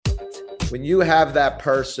when you have that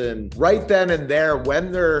person right then and there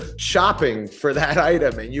when they're shopping for that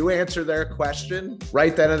item and you answer their question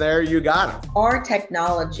right then and there, you got them. Our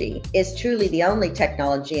technology is truly the only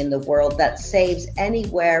technology in the world that saves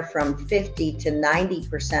anywhere from 50 to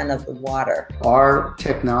 90% of the water. Our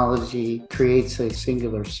technology creates a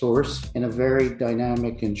singular source in a very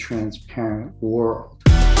dynamic and transparent world.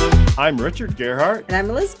 I'm Richard Gerhardt. And I'm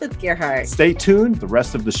Elizabeth Gerhardt. Stay tuned. The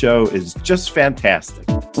rest of the show is just fantastic.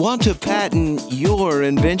 Want to patent your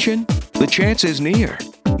invention? The chance is near.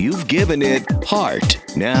 You've given it heart.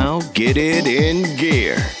 Now get it in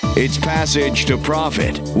gear. It's Passage to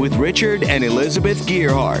Profit with Richard and Elizabeth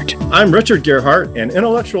Gerhardt. I'm Richard Gerhardt, an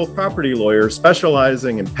intellectual property lawyer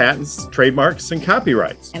specializing in patents, trademarks, and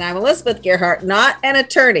copyrights. And I'm Elizabeth Gerhardt, not an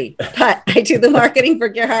attorney, but I do the marketing for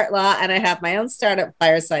Gerhardt Law, and I have my own startup,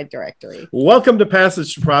 Fireside Directory. Welcome to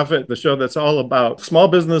Passage to Profit, the show that's all about small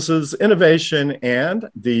businesses, innovation, and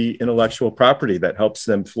the intellectual property that helps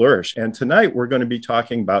them flourish. And tonight, we're going to be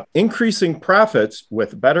talking about increasing profits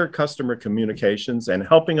with better customer communications, and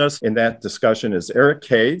helping us in that discussion is Eric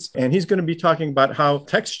Cades, and he's going to be talking about how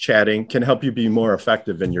text chatting can help you be more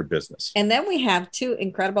effective in your business. And then we have two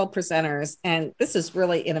incredible presenters, and this is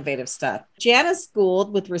really innovative stuff. Janice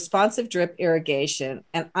Gould with Responsive Drip Irrigation,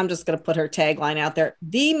 and I'm just going to put her tagline out there,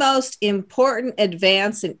 the most important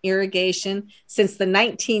advance in irrigation since the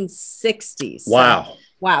 1960s. Wow.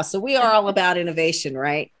 Wow. So we are all about innovation,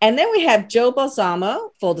 right? And then we have Joe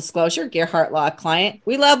Balsamo, full disclosure, Gerhardt Law client.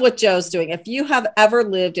 We love what Joe's doing. If you have ever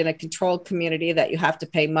lived in a controlled community that you have to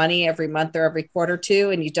pay money every month or every quarter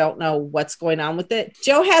to, and you don't know what's going on with it,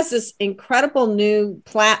 Joe has this incredible new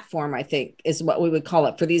platform, I think is what we would call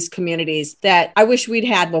it, for these communities that I wish we'd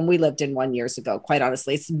had when we lived in one years ago. Quite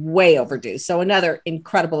honestly, it's way overdue. So another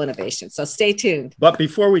incredible innovation. So stay tuned. But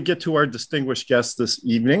before we get to our distinguished guests this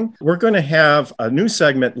evening, we're going to have a new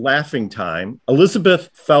segment, Laughing Time. Elizabeth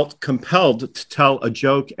felt compelled to tell a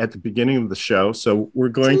joke at the beginning of the show, so we're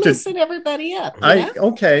going to listen everybody up.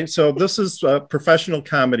 Okay, so this is professional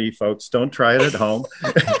comedy, folks. Don't try it at home.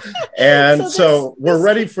 And so we're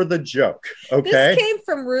ready for the joke. Okay, this came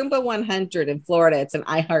from Roomba 100 in Florida. It's an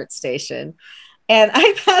iHeart station. And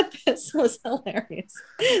I thought this was hilarious.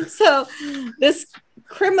 So this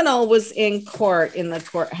criminal was in court in the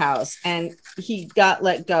courthouse, and he got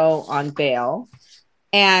let go on bail.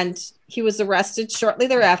 And he was arrested shortly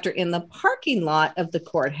thereafter in the parking lot of the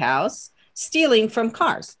courthouse, stealing from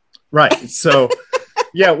cars. Right. So,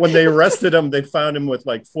 yeah, when they arrested him, they found him with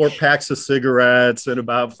like 4 packs of cigarettes and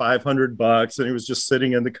about $500, and he was just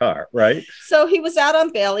sitting in the car. Right. So he was out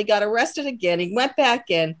on bail. He got arrested again. He went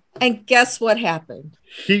back in. And guess what happened?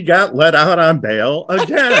 He got let out on bail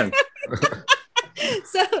again.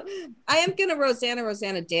 So I am going to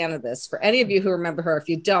Rosanna Dana this. For any of you who remember her, if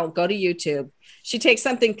you don't, go to YouTube. She takes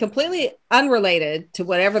something completely unrelated to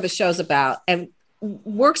whatever the show's about and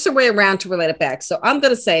works her way around to relate it back. So I'm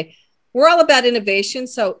going to say we're all about innovation.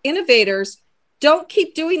 So innovators, don't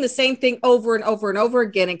keep doing the same thing over and over and over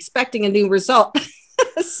again, expecting a new result.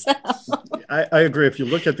 So. I agree. If you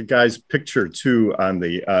look at the guy's picture too on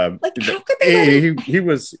the how could they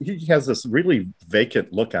he has this really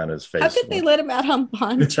vacant look on his face. How could they let him out on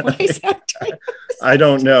bond twice after? I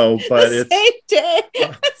don't know, but the same day.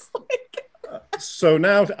 It's like... So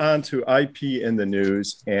now on to IP in the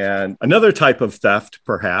news and another type of theft,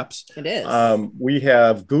 perhaps. It is. We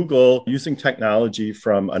have Google using technology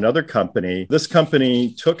from another company. This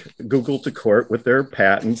company took Google to court with their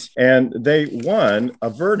patents, and they won a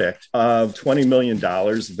verdict of $20 million.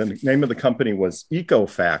 The name of the company was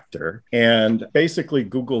EcoFactor, and basically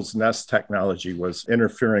Google's Nest technology was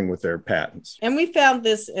interfering with their patents. And we found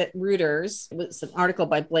this at Reuters. It was an article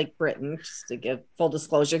by Blake Britton, just to give full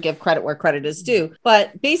disclosure, give credit where credit is due.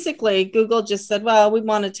 But basically, Google just said, well, we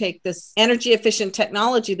want to take this energy efficient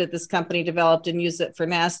technology that this company developed and use it for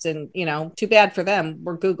Nest. And, too bad for them.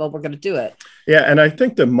 We're Google. We're going to do it. Yeah. And I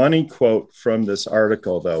think the money quote from this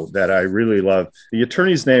article, though, that I really love, the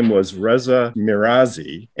attorney's name was Reza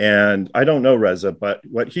Mirazi. And I don't know Reza, but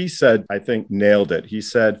what he said, I think nailed it. He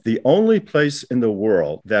said, the only place in the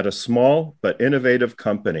world that a small but innovative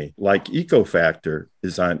company like EcoFactor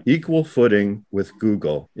is on equal footing with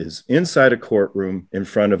Google is inside a courtroom in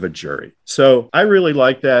front of a jury. So I really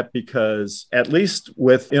like that because at least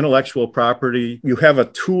with intellectual property, you have a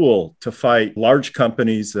tool to fight large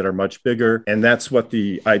companies that are much bigger. And that's what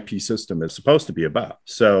the IP system is supposed to be about.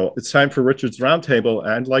 So it's time for Richard's Roundtable.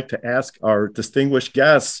 I'd like to ask our distinguished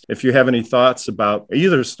guests if you have any thoughts about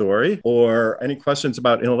either story or any questions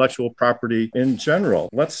about intellectual property in general.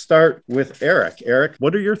 Let's start with Eric. Eric,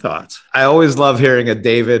 what are your thoughts? I always love hearing a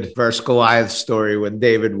David versus Goliath story when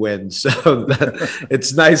David wins. So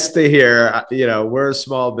it's nice to hear, we're a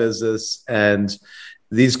small business, and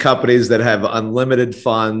these companies that have unlimited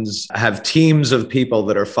funds have teams of people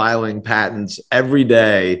that are filing patents every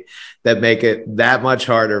day that make it that much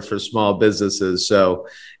harder for small businesses. So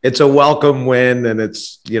it's a welcome win, and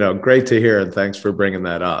it's, great to hear. And thanks for bringing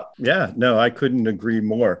that up. Yeah, no, I couldn't agree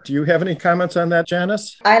more. Do you have any comments on that,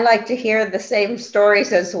 Janice? I like to hear the same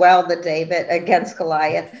stories as well, the David against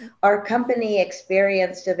Goliath. Our company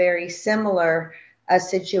experienced a very similar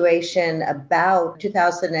situation about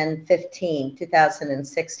 2015,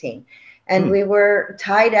 2016. And we were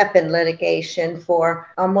tied up in litigation for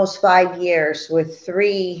almost 5 years with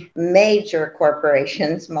 3 major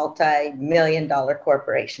corporations, multi-million-dollar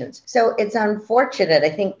corporations. So it's unfortunate.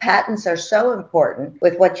 I think patents are so important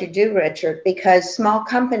with what you do, Richard, because small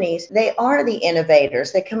companies, they are the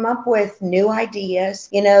innovators. They come up with new ideas.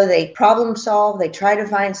 They problem solve. They try to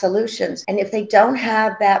find solutions. And if they don't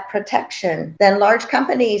have that protection, then large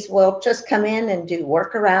companies will just come in and do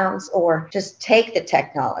workarounds or just take the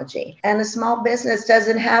technology. And a small business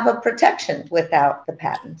doesn't have a protection without the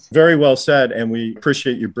patents. Very well said. And we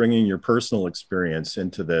appreciate you bringing your personal experience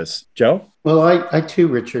into this. Joe? Well, I too,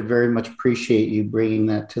 Richard, very much appreciate you bringing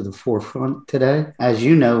that to the forefront today. As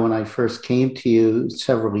you know, when I first came to you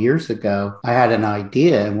several years ago, I had an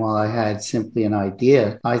idea. And while I had simply an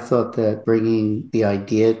idea, I thought that bringing the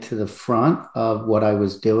idea to the front of what I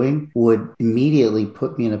was doing would immediately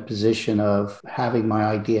put me in a position of having my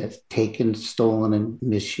idea taken, stolen, and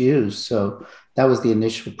misused. So that was the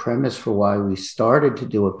initial premise for why we started to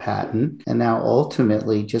do a patent. And now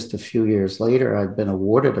ultimately, just a few years later, I've been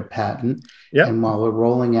awarded a patent. Yep. And while we're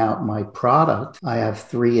rolling out my product, I have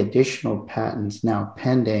 3 additional patents now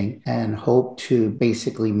pending and hope to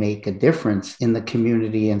basically make a difference in the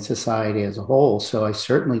community and society as a whole. So I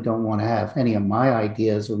certainly don't want to have any of my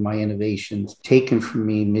ideas or my innovations taken from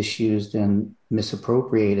me, misused, and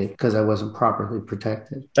misappropriated because I wasn't properly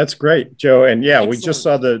protected. That's great, Joe. And yeah, Excellent. We just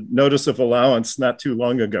saw the notice of allowance not too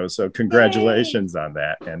long ago. So congratulations on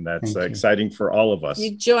that. And that's exciting for all of us.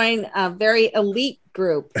 You join a very elite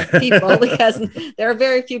group of people because there are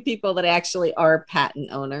very few people that actually are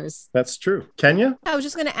patent owners. That's true. Kenya? I was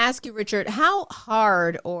just going to ask you, Richard, how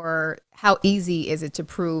hard or how easy is it to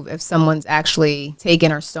prove if someone's actually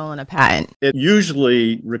taken or stolen a patent? It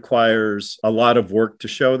usually requires a lot of work to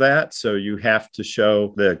show that. So you have to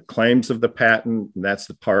show the claims of the patent, and that's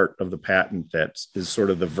the part of the patent that is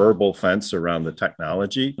sort of the verbal fence around the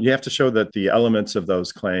technology. You have to show that the elements of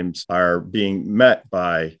those claims are being met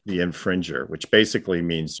by the infringer, which basically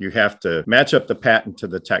means you have to match up the patent to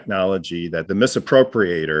the technology that the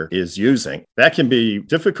misappropriator is using. That can be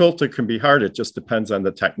difficult, it can be hard. It just depends on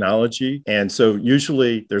the technology. And so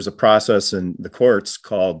usually there's a process in the courts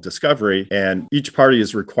called discovery, and each party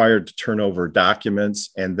is required to turn over documents.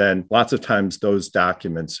 And then lots of times those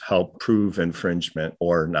documents help prove infringement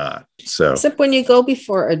or not. So, except when you go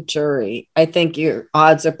before a jury, I think your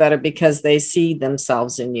odds are better because they see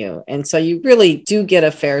themselves in you. And so you really do get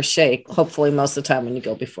a fair shake, hopefully most of the time when you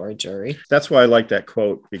go before a jury. That's why I like that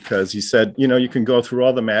quote, because he said, you can go through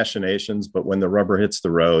all the machinations, but when the rubber hits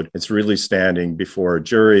the road, it's really standing before a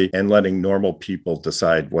jury and letting normal people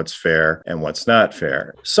decide what's fair and what's not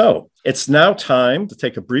fair. So it's now time to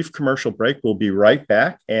take a brief commercial break. We'll be right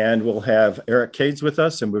back, and we'll have Eric Cades with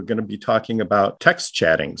us, and we're going to be talking about text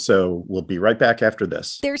chatting. So we'll be right back after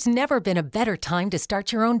this. There's never been a better time to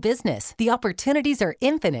start your own business. The opportunities are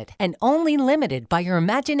infinite and only limited by your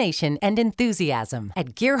imagination and enthusiasm.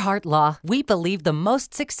 At Gearhart Law, we believe the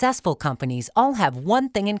most successful companies all have one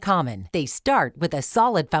thing in common. They start with a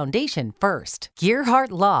solid foundation first. Gearhart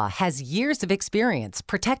Law has years of experience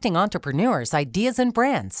protecting entrepreneurs' ideas and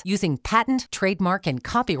brands using patent, trademark, and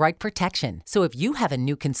copyright protection. So if you have a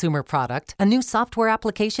new consumer product, a new software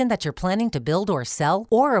application that you're planning to build or sell,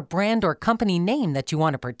 or a brand or company name that you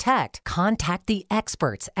want to protect, contact the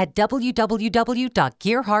experts at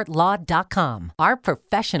www.gearhartlaw.com. Our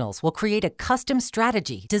professionals will create a custom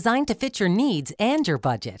strategy designed to fit your needs and your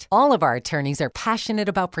budget. All of our attorneys are passionate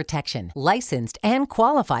about protection, licensed and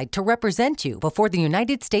qualified to represent you before the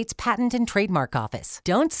United States Patent and Trademark Office.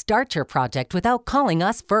 Don't start your project without calling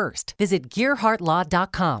us first. Visit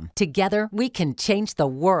GearhartLaw.com. Together, we can change the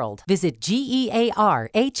world. Visit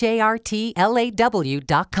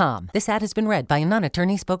GearhartLaw.com. This ad has been read by a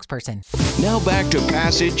non-attorney spokesperson. Now back to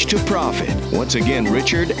Passage to Profit. Once again,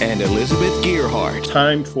 Richard and Elizabeth Gearhart.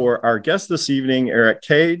 Time for our guest this evening, Eric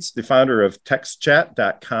Cades, the founder of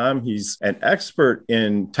TextChat.com. He's an expert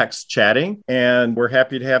in text chatting, and we're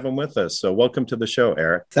happy to have him with us. So welcome to the show,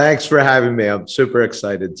 Eric. Thanks for having me. I'm super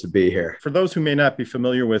excited to be here. For those who may not be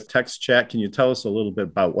familiar with text chat. Can you tell us a little bit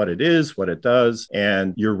about what it is, what it does,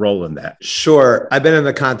 and your role in that? Sure. I've been in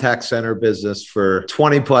the contact center business for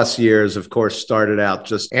 20 plus years. Of course, started out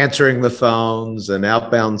just answering the phones and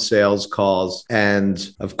outbound sales calls. And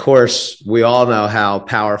of course, we all know how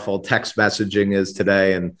powerful text messaging is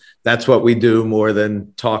today. And that's what we do more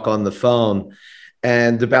than talk on the phone.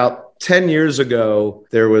 And about 10 years ago,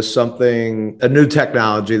 there was a new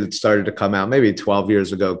technology that started to come out maybe 12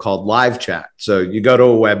 years ago called live chat. So you go to a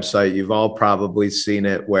website, you've all probably seen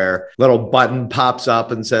it, where a little button pops up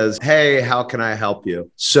and says, hey, how can I help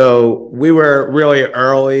you? So we were really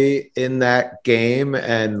early in that game,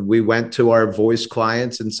 and we went to our voice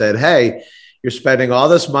clients and said, hey, you're spending all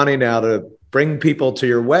this money now to bring people to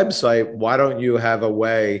your website. Why don't you have a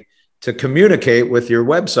way to communicate with your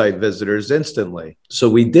website visitors instantly? So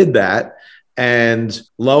we did that. And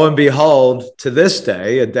lo and behold, to this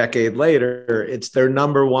day, a decade later, it's their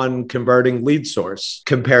number one converting lead source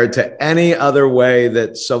compared to any other way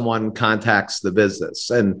that someone contacts the business.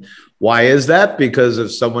 And why is that? Because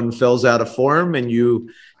if someone fills out a form and you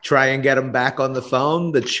try and get them back on the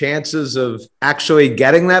phone, the chances of actually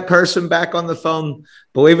getting that person back on the phone,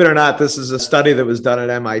 believe it or not, this is a study that was done at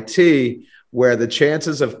MIT, where the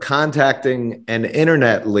chances of contacting an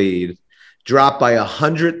internet lead drop by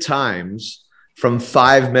 100 times from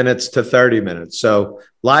 5 minutes to 30 minutes. So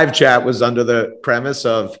live chat was under the premise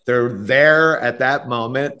of they're there at that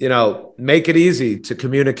moment, make it easy to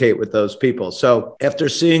communicate with those people. So after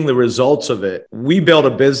seeing the results of it, we built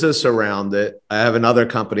a business around it. I have another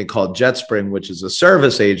company called JetSpring, which is a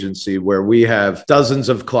service agency where we have dozens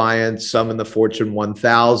of clients, some in the Fortune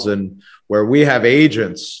 1000, where we have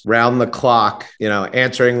agents round the clock,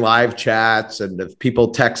 answering live chats and if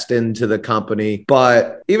people text into the company.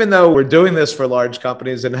 But even though we're doing this for large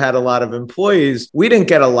companies and had a lot of employees, we didn't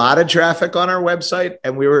get a lot of traffic on our website,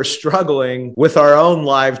 and we were struggling with our own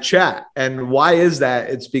live chat. And why is that?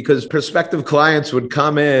 It's because prospective clients would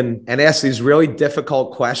come in and ask these really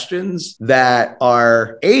difficult questions that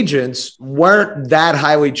our agents weren't that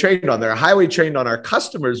highly trained on. They're highly trained on our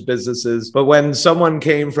customers' businesses. But when someone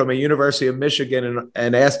came from a University of Michigan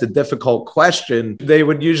and asked a difficult question, they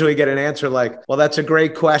would usually get an answer like, well, that's a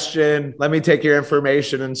great question. Let me take your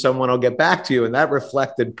information and someone will get back to you. And that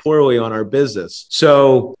reflected poorly on our business.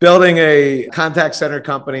 So building a contact center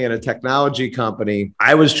company and a technology company,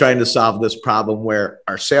 I was trying to solve this problem where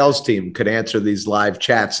our sales team could answer these live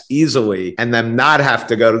chats easily and then not have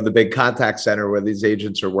to go to the big contact center where these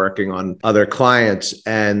agents are working on other clients.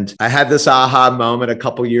 And I had this aha moment a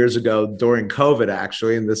couple years ago during COVID,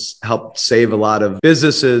 actually, and this helped save a lot of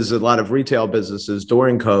businesses, a lot of retail businesses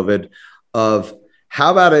during COVID, of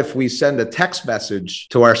how about if we send a text message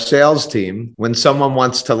to our sales team when someone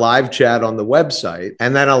wants to live chat on the website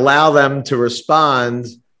and then allow them to respond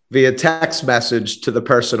via text message to the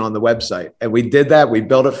person on the website. And we did that. We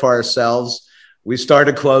built it for ourselves. We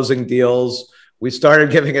started closing deals. We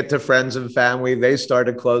started giving it to friends and family. They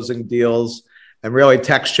started closing deals. And really,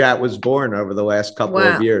 text chat was born over the last couple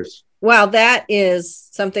of years. Wow, that is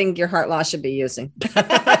something your Heart Law should be using.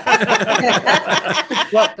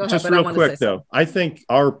 Well, just real quick, though, I think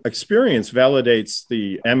our experience validates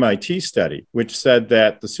the MIT study, which said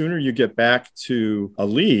that the sooner you get back to a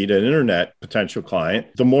lead, an internet potential client,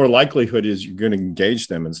 the more likelihood is you're going to engage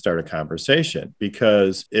them and start a conversation.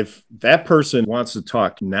 Because if that person wants to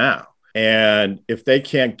talk now, and if they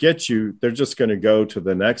can't get you, they're just going to go to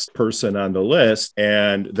the next person on the list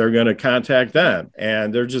and they're going to contact them.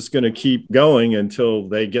 And they're just going to keep going until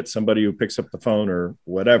they get somebody who picks up the phone or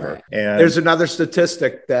whatever. And there's another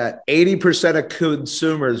statistic that 80% of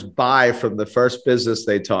consumers buy from the first business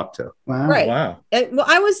they talk to. Wow. Right. Wow. Well,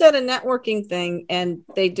 I was at a networking thing and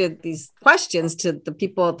they did these questions to the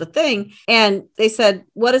people at the thing. And they said,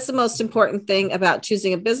 what is the most important thing about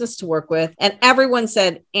choosing a business to work with? And everyone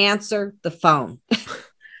said, answer the phone.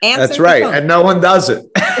 That's right. And no one does it.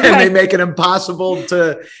 And they make it impossible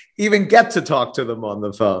to even get to talk to them on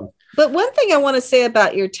the phone. But one thing I want to say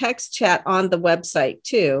about your text chat on the website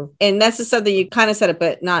too, and this is something you kind of said it,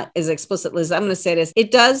 but not as explicitly as I'm going to say this, it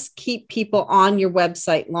does keep people on your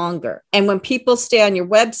website longer. And when people stay on your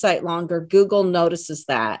website longer, Google notices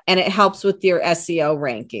that and it helps with your SEO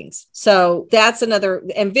rankings. So that's another,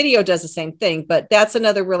 and video does the same thing, but that's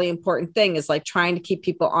another really important thing is like trying to keep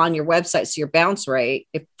people on your website. So your bounce rate,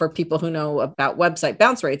 if for people who know about website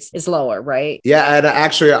bounce rates, is lower, right? Yeah. And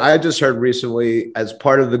actually, I just heard recently as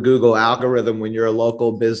part of the Google algorithm, when you're a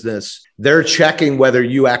local business, they're checking whether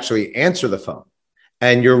you actually answer the phone,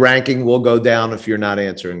 and your ranking will go down if you're not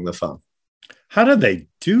answering the phone. How do they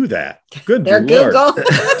do that? Good They're Lord. Google.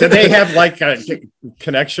 Do they have like a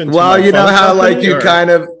connection? Well, you know how like you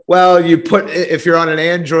kind of, Well, if you're on an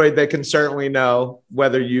Android, they can certainly know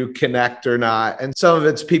whether you connect or not. And some of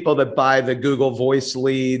it's people that buy the Google Voice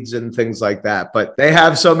leads and things like that. But they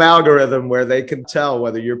have some algorithm where they can tell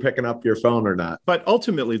whether you're picking up your phone or not. But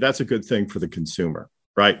ultimately, that's a good thing for the consumer.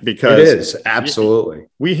 Right. Because it is. Absolutely.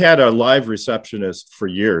 We had a live receptionist for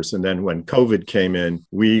years. And then when COVID came in,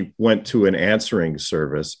 we went to an answering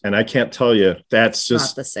service. And I can't tell you, that's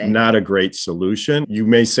just not a great solution. You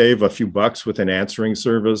may save a few bucks with an answering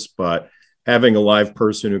service, but having a live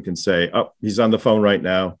person who can say, oh, he's on the phone right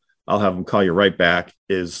now, I'll have him call you right back,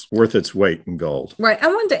 is worth its weight in gold. Right. I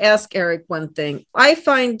wanted to ask Eric one thing. I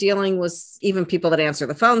find dealing with even people that answer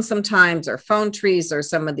the phone sometimes, or phone trees, or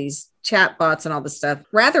some of these chat bots and all this stuff,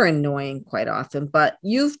 rather annoying quite often. But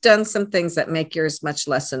you've done some things that make yours much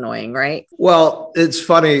less annoying, right? Well, it's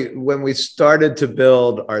funny. When we started to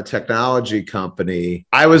build our technology company,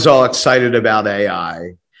 I was all excited about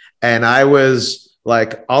AI. And I was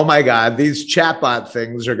like, oh my God, these chatbot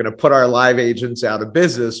things are going to put our live agents out of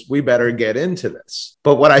business. We better get into this.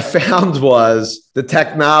 But what I found was the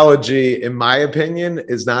technology, in my opinion,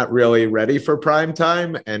 is not really ready for prime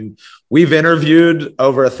time. And we've interviewed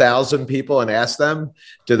over 1,000 people and asked them,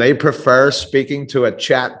 do they prefer speaking to a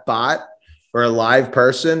chat bot or a live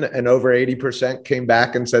person? And over 80% came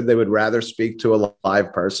back and said they would rather speak to a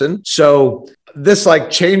live person. So this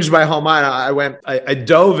changed my whole mind. I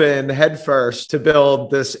dove in headfirst to build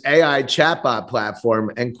this AI chatbot platform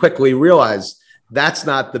and quickly realized that's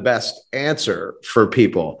not the best answer for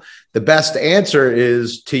people. The best answer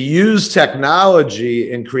is to use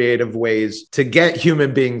technology in creative ways to get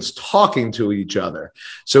human beings talking to each other.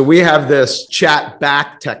 So we have this chat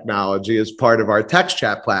back technology as part of our text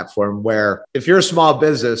chat platform, where if you're a small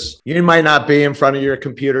business, you might not be in front of your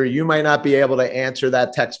computer. You might not be able to answer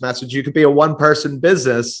that text message. You could be a one-person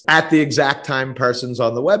business at the exact time person's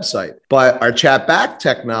on the website. But our chat back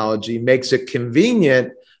technology makes it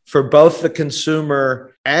convenient for both the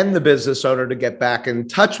consumer and the business owner to get back in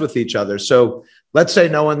touch with each other. So let's say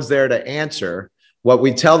no one's there to answer. What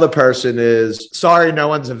we tell the person is, sorry, no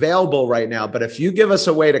one's available right now, but if you give us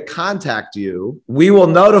a way to contact you, we will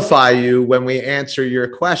notify you when we answer your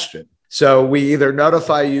question. So we either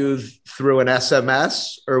notify you through an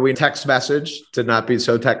SMS, or we text message to not be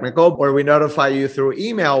so technical, or we notify you through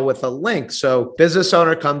email with a link. So business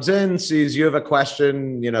owner comes in, sees you have a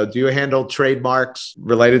question, do you handle trademarks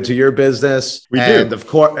related to your business? We do.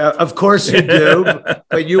 Of course you do,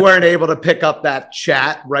 but you weren't able to pick up that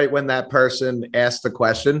chat right when that person asked the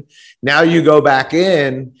question. Now you go back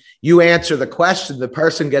in, you answer the question, the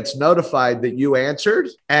person gets notified that you answered.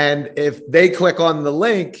 And if they click on the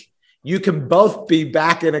link, you can both be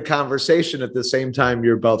back in a conversation at the same time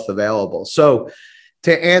you're both available. So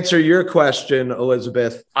to answer your question,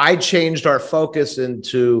 Elizabeth, I changed our focus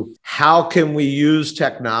into how can we use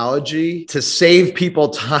technology to save people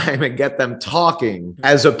time and get them talking,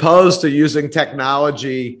 as opposed to using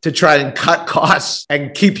technology to try and cut costs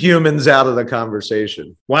and keep humans out of the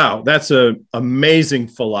conversation. Wow, that's an amazing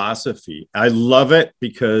philosophy. I love it,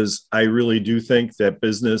 because I really do think that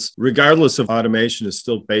business, regardless of automation, is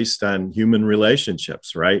still based on human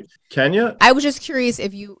relationships, right? Kenya? I was just curious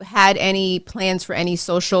if you had any plans for any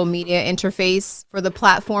social media interface for the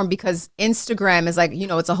platform, because Instagram is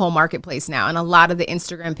it's a whole marketplace now. And a lot of the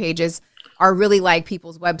Instagram pages are really like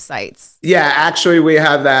people's websites. Yeah, actually, we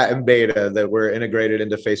have that in beta, that we're integrated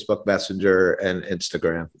into Facebook Messenger and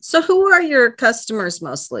Instagram. So who are your customers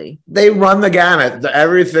mostly? They run the gamut.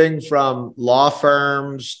 Everything from law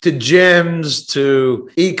firms to gyms to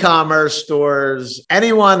e-commerce stores.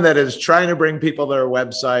 Anyone that is trying to bring people to their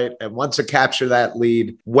website and wants to capture that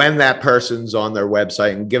lead when that person's on their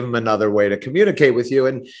website and give them another way to communicate with you.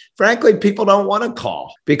 And frankly, people don't want to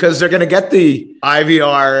call because they're going to get the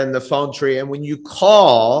IVR and the phone tree. And when you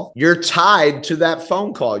call, you're tied to that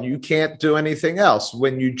phone call. You can't do anything else.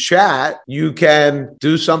 When you chat, you can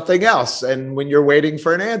do something else. And when you're waiting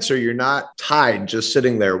for an answer, you're not tied, just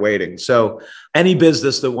sitting there waiting. So any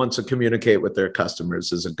business that wants to communicate with their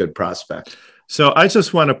customers is a good prospect. So I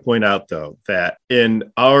just want to point out, though, that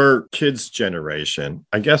in our kids' generation,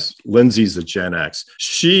 I guess Lindsay's a Gen X,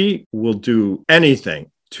 she will do anything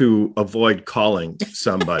to avoid calling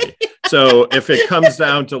somebody. So if it comes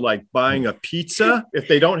down to buying a pizza, if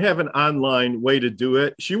they don't have an online way to do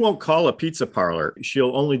it, she won't call a pizza parlor.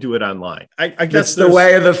 She'll only do it online. I guess it's the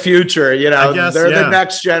way of the future. The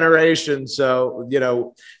next generation. So,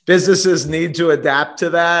 businesses need to adapt to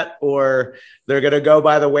that, or they're going to go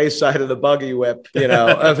by the wayside of the buggy whip,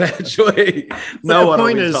 eventually. No one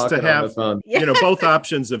will be talking on the phone. Both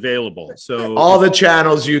options available. So all the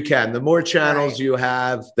channels you can. The more channels you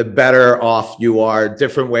have, the better off you are.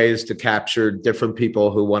 Different ways to capture different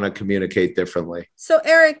people who want to communicate differently. So,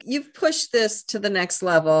 Eric, you've pushed this to the next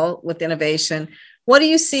level with innovation. What do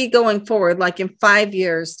you see going forward? Like in 5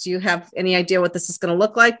 years, do you have any idea what this is going to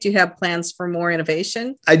look like? Do you have plans for more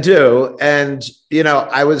innovation? I do. And,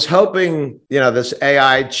 I was hoping, this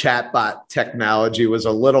AI chatbot technology was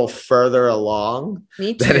a little further along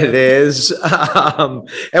than it is.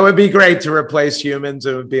 It would be great to replace humans.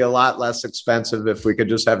 It would be a lot less expensive if we could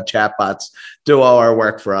just have chatbots do all our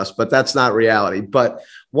work for us, but that's not reality. But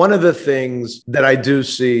one of the things that I do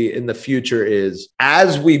see in the future is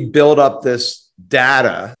as we build up this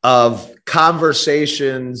data of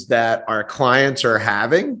conversations that our clients are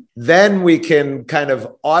having, then we can kind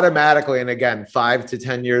of automatically, and again, 5 to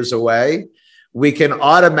 10 years away, we can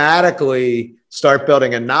automatically start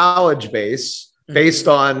building a knowledge base based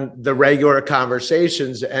on the regular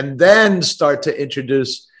conversations, and then start to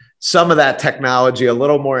introduce some of that technology a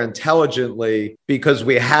little more intelligently, because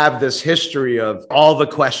we have this history of all the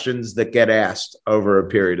questions that get asked over a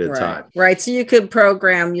period of time. Right. So you could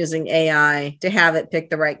program using AI to have it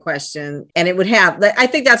pick the right question, and it would have, I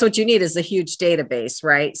think that's what you need is a huge database,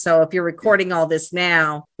 right? So if you're recording all this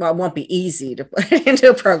now, well, it won't be easy to put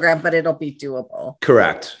into a program, but it'll be doable.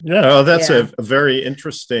 Correct. Yeah, that's a very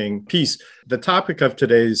interesting piece. The topic of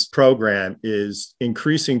today's program is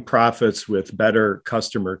increasing profits with better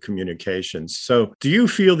customer communications. So do you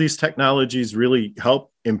feel these technologies really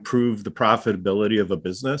help improve the profitability of a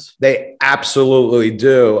business? They absolutely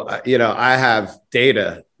do. I have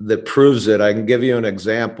data that proves it. I can give you an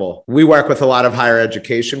example. We work with a lot of higher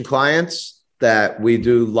education clients that we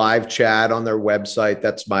do live chat on their website.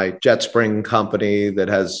 That's my JetSpring company that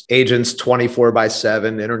has agents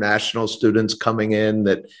 24/7, international students coming in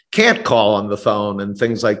that can't call on the phone and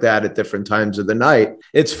things like that at different times of the night.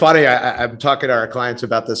 It's funny. I'm talking to our clients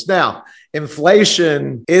about this now.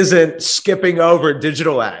 Inflation isn't skipping over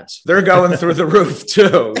digital ads. They're going through the roof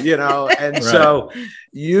too, and so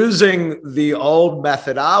using the old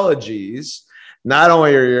methodologies, not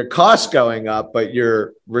only are your costs going up, but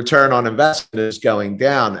your return on investment is going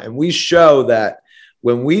down. And we show that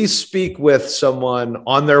when we speak with someone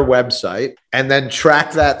on their website and then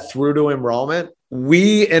track that through to enrollment,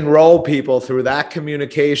 we enroll people through that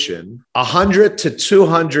communication 100 to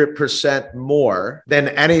 200% more than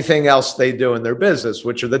anything else they do in their business,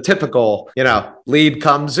 which are the typical, lead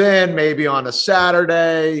comes in maybe on a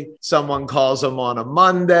Saturday, someone calls them on a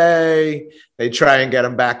Monday, they try and get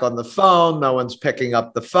them back on the phone, no one's picking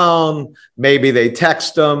up the phone, maybe they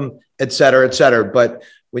text them, et cetera, et cetera. But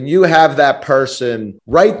when you have that person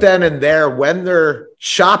right then and there, when they're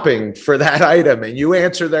shopping for that item and you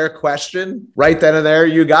answer their question right then and there,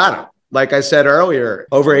 you got them. Like I said earlier,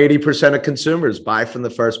 over 80% of consumers buy from the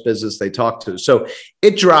first business they talk to. So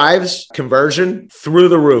it drives conversion through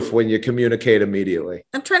the roof when you communicate immediately.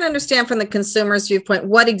 I'm trying to understand from the consumer's viewpoint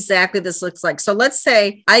what exactly this looks like. So let's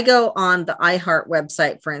say I go on the iHeart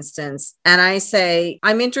website, for instance, and I say,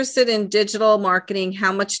 I'm interested in digital marketing.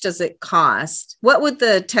 How much does it cost? What would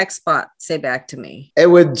the text bot say back to me? It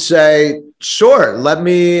would say, sure, let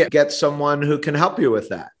me get someone who can help you with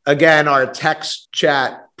that. Again, our text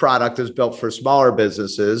chat product is built for smaller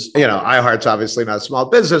businesses. iHeart's obviously not a small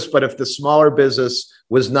business, but if the smaller business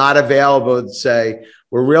was not available, it'd say,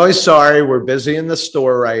 we're really sorry, we're busy in the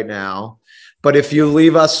store right now, but if you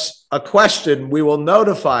leave us a question, we will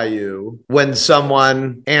notify you when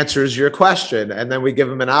someone answers your question. And then we give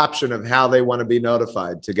them an option of how they want to be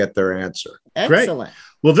notified to get their answer. Excellent. Great.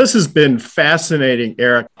 Well, this has been fascinating,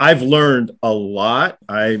 Eric. I've learned a lot.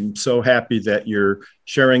 I'm so happy that you're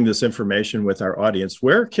sharing this information with our audience.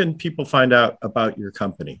 Where can people find out about your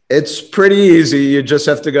company? It's pretty easy. You just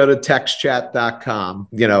have to go to textchat.com.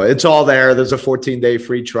 It's all there. There's a 14-day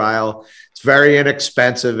free trial. It's very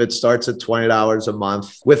inexpensive. It starts at $20 a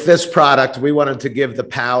month. With this product, we wanted to give the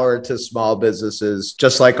power to small businesses,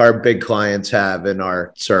 just like our big clients have in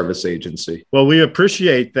our service agency. Well, we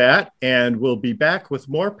appreciate that. And we'll be back with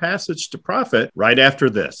more Passage to Profit right after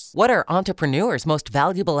this. What are entrepreneurs' most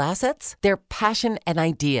valuable assets? Their passion and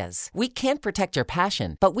ideas. We can't protect your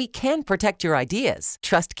passion, but we can protect your ideas.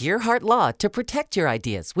 Trust Gearhart Law to protect your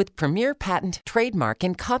ideas with premier patent, trademark,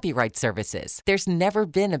 and copyright services. There's never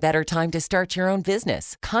been a better time to start your own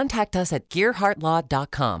business. Contact us at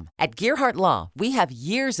GearhartLaw.com. At Gearhart Law, we have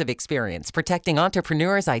years of experience protecting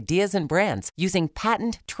entrepreneurs' ideas and brands using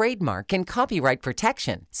patent, trademark, and copyright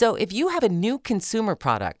protection. So if you have a new consumer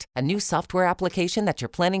product, a new software application that you're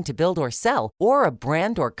planning to build or sell, or a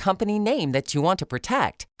brand or company name that you want to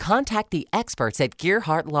protect, contact the experts at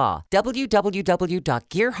Gearhart Law.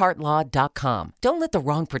 www.gearhartlaw.com. Don't let the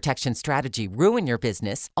wrong protection strategy ruin your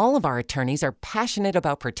business. All of our attorneys are passionate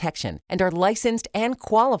about protection and and are licensed and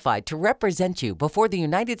qualified to represent you before the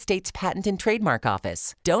United States Patent and Trademark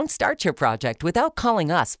Office. Don't start your project without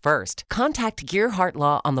calling us first. Contact Gearhart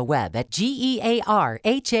Law on the web at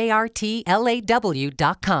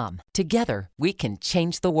GearHartLaw.com. Together, we can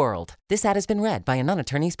change the world. This ad has been read by a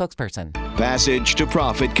non-attorney spokesperson. Passage to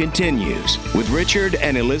Profit continues with Richard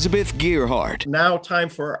and Elizabeth Gearhart. Now, time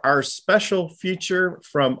for our special feature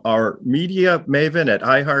from our media maven at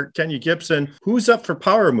iHeart, Kenya Gibson. Who's up for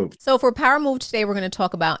Power Move? So for Power Move today, we're going to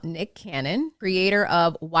talk about Nick Cannon, creator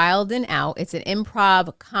of Wild and Out. It's an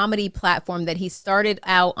improv comedy platform that he started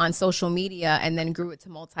out on social media and then grew it to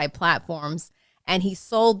multi-platforms. And he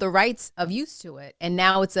sold the rights of use to it. And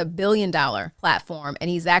now it's $1 billion platform. And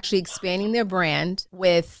he's actually expanding their brand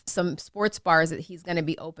with some sports bars that he's going to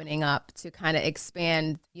be opening up to kind of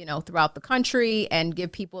expand, throughout the country and give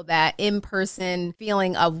people that in-person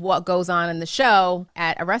feeling of what goes on in the show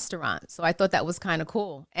at a restaurant. So I thought that was kind of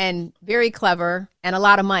cool and very clever and a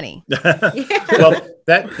lot of money. Well,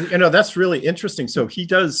 that's really interesting. So he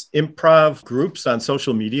does improv groups on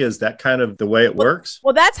social media. Is that kind of the way it works?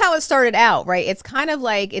 Well, that's how it started out, right? It's kind of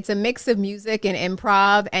like it's a mix of music and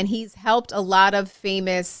improv, and he's helped a lot of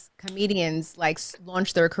famous comedians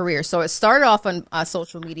launch their career. So it started off on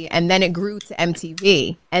social media, and then it grew to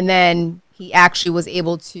MTV, and then he actually was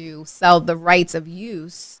able to sell the rights of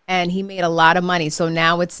use, and he made a lot of money. So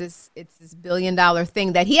now it's this $1 billion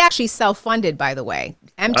thing that he actually self-funded, by the way.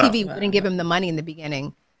 MTV wouldn't give him the money in the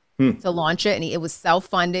beginning to launch it, and it was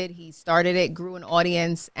self-funded. He started it, grew an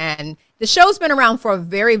audience, and the show's been around for a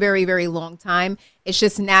very, very, very long time. It's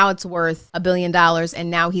just now it's worth $1 billion,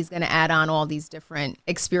 and now he's going to add on all these different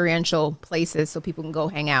experiential places so people can go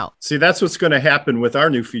hang out. See, that's what's going to happen with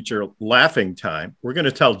our new feature, Laughing Time. We're going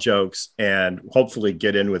to tell jokes and hopefully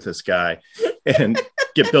get in with this guy and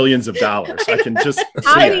get billions of dollars. I can just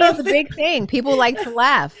comedy is a big thing. People like to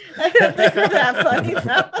laugh. I don't think we're that funny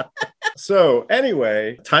though. So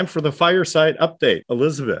anyway, time for the fireside update.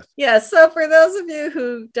 Elizabeth. Yeah. So for those of you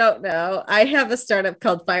who don't know, I have a startup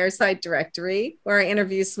called Fireside Directory, where I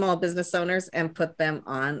interview small business owners and put them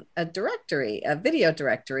on a directory, a video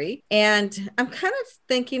directory. And I'm kind of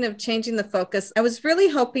thinking of changing the focus. I was really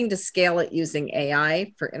hoping to scale it using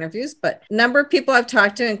AI for interviews, but a number of people I've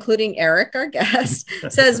talked to, including Eric, our guest,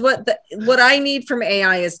 says what I need from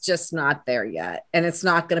AI is just not there yet. And it's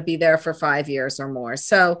not going to be there for 5 years or more.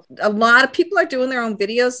 So a lot of people are doing their own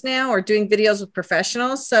videos now or doing videos with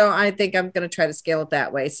professionals. So I think I'm going to try to scale it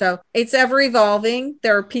that way. So it's ever evolving.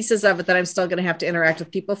 There are pieces of it that I'm still going to have to interact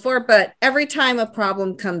with people for, but every time a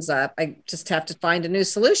problem comes up, I just have to find a new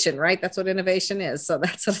solution, right? That's what innovation is. So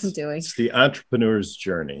that's what I'm doing. It's the entrepreneur's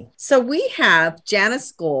journey. So we have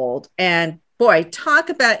Janice Gold, and boy, talk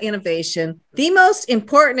about innovation. The most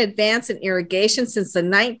important advance in irrigation since the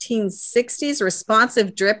 1960s,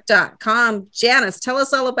 ResponsiveDrip.com. Janice, tell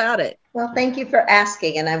us all about it. Well, thank you for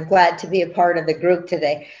asking, and I'm glad to be a part of the group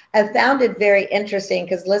today. I found it very interesting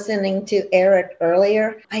because listening to Eric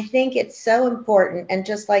earlier, I think it's so important. And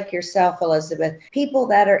just like yourself, Elizabeth, people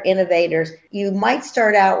that are innovators, you might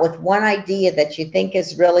start out with one idea that you think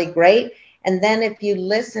is really great. And then if you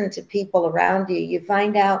listen to people around you, you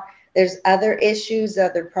find out there's other issues,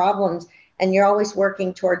 other problems, and you're always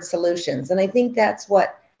working towards solutions. And I think that's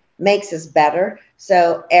what makes us better.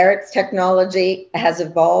 So Eric's technology has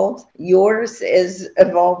evolved. Yours is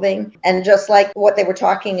evolving. And just like what they were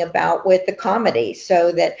talking about with the comedy,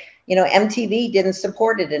 so that, MTV didn't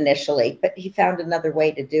support it initially, but he found another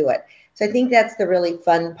way to do it. So I think that's the really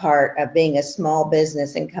fun part of being a small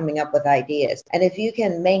business and coming up with ideas. And if you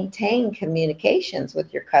can maintain communications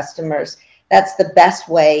with your customers, that's the best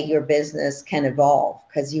way your business can evolve,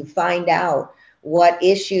 because you find out what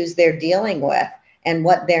issues they're dealing with and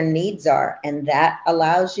what their needs are. And that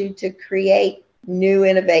allows you to create new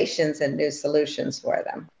innovations and new solutions for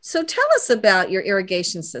them. So tell us about your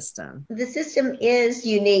irrigation system. The system is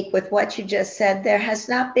unique with what you just said. There has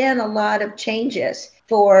not been a lot of changes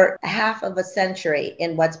for half of a century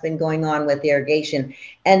in what's been going on with irrigation.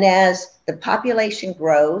 And as the population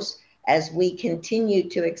grows, as we continue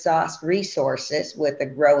to exhaust resources with a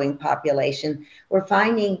growing population, we're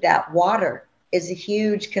finding that water is a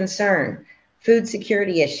huge concern. Food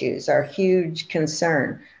security issues are a huge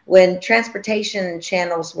concern. When transportation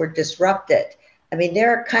channels were disrupted,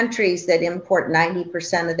 there are countries that import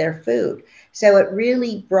 90% of their food. So it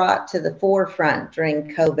really brought to the forefront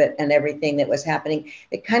during COVID and everything that was happening.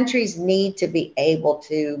 The countries need to be able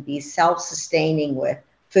to be self-sustaining with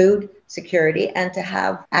food security and to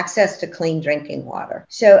have access to clean drinking water.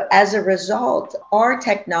 So as a result, our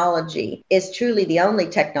technology is truly the only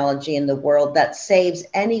technology in the world that saves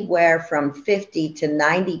anywhere from 50 to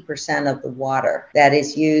 90% of the water that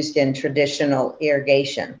is used in traditional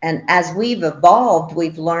irrigation. And as we've evolved,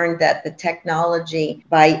 we've learned that the technology,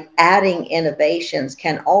 by adding innovations,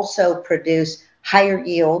 can also produce higher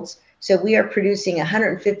yields. So we are producing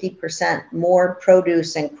 150% more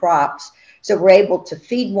produce and crops. So we're able to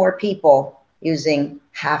feed more people using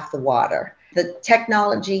half the water. The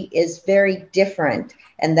technology is very different,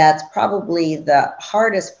 and that's probably the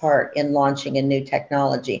hardest part in launching a new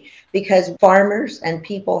technology, because farmers and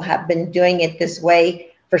people have been doing it this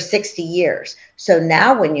way for 60 years. So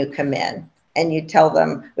now when you come in and you tell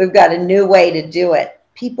them, we've got a new way to do it,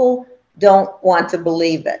 people don't want to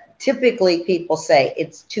believe it. Typically, people say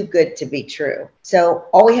it's too good to be true. So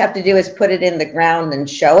all we have to do is put it in the ground and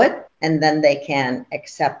show it, and then they can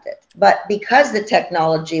accept it. But because the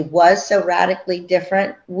technology was so radically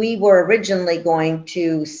different, we were originally going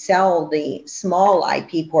to sell the small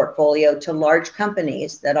IP portfolio to large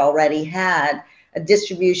companies that already had a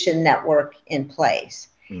distribution network in place.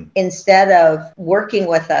 Instead of working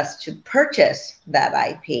with us to purchase that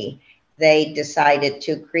IP, they decided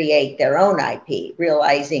to create their own IP,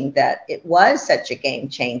 realizing that it was such a game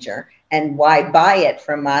changer. And why buy it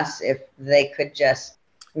from us if they could just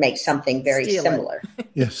make something very similar?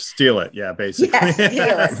 Yes, steal it. Yeah, basically.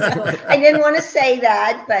 Yes, steal it. I didn't want to say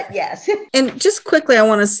that, but yes. And just quickly, I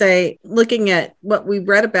want to say, looking at what we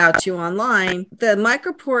read about you online, the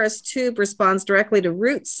microporous tube responds directly to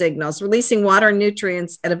root signals, releasing water and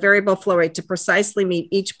nutrients at a variable flow rate to precisely meet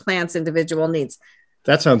each plant's individual needs.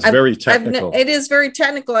 That sounds very technical. It is very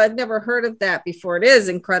technical. I've never heard of that before. It is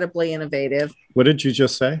incredibly innovative. What did you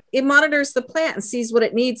just say? It monitors the plant and sees what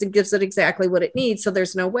it needs and gives it exactly what it needs, so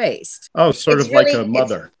there's no waste. Oh, sort of really, like a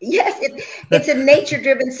mother. It's a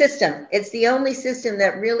nature-driven system. It's the only system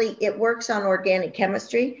that really, it works on organic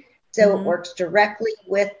chemistry, so it works directly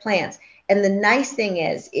with plants. And the nice thing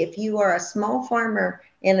is, if you are a small farmer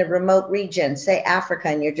in a remote region, say Africa,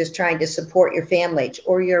 and you're just trying to support your family,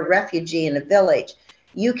 or you're a refugee in a village,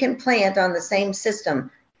 you can plant on the same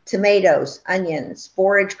system tomatoes, onions,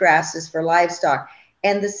 forage grasses for livestock,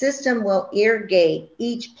 and the system will irrigate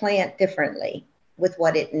each plant differently with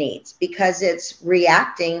what it needs because it's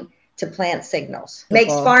reacting to plant signals.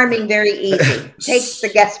 Makes farming very easy, takes the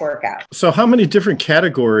guesswork out. So how many different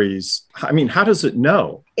categories? I mean, how does it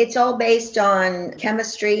know? It's all based on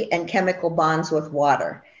chemistry and chemical bonds with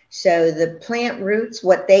water. So the plant roots,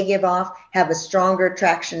 what they give off, have a stronger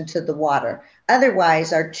attraction to the water.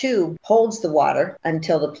 Otherwise, our tube holds the water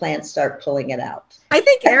until the plants start pulling it out. I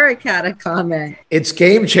think Eric had a comment. It's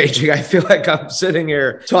game changing. I feel like I'm sitting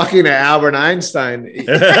here talking to Albert Einstein.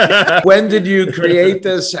 When did you create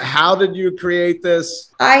this? How did you create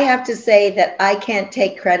this? I have to say that I can't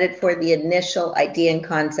take credit for the initial idea and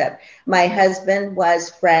concept. My husband was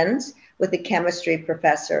friends with a chemistry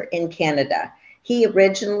professor in Canada. He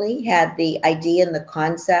originally had the idea and the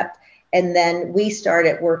concept, and then we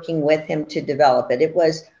started working with him to develop it. It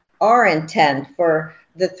was our intent for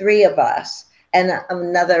the three of us and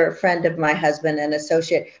another friend of my husband, an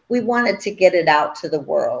associate. We wanted to get it out to the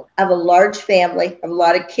world. I have a large family, I have a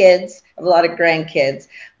lot of kids, I have a lot of grandkids.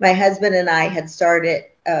 My husband and I had started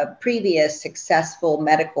a previous successful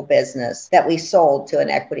medical business that we sold to an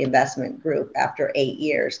equity investment group after 8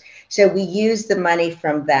 years. So we used the money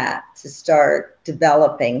from that to start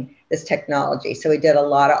developing this technology. So we did a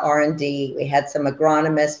lot of R&D. We had some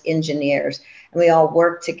agronomists, engineers, and we all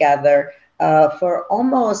worked together for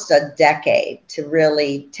almost a decade to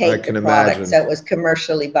really take the product so it was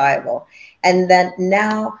commercially viable. And then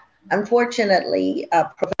now, unfortunately,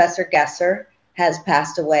 Professor Gesser has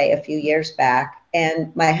passed away a few years back,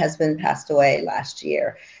 and my husband passed away last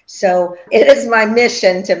year. So it is my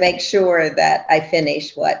mission to make sure that I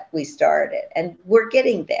finish what we started, and we're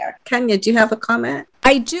getting there. Kenya, do you have a comment?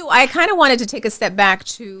 I do. I kind of wanted to take a step back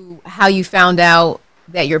to how you found out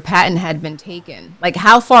that your patent had been taken. Like,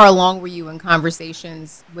 how far along were you in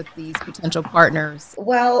conversations with these potential partners?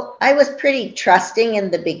 Well, I was pretty trusting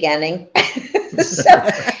in the beginning. So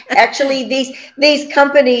actually, these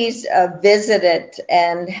companies visited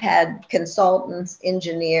and had consultants,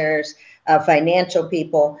 engineers, financial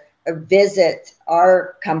people visit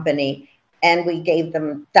our company, and we gave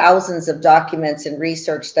them thousands of documents and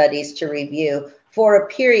research studies to review for a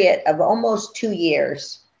period of almost 2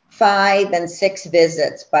 years. 5 and 6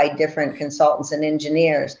 visits by different consultants and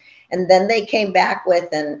engineers. And then they came back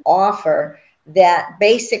with an offer that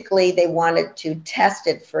basically they wanted to test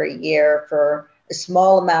it for a year for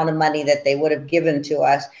small amount of money that they would have given to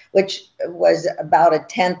us, which was about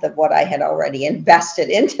 1/10 of what I had already invested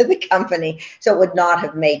into the company. So it would not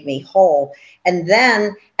have made me whole. And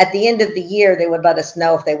then at the end of the year, they would let us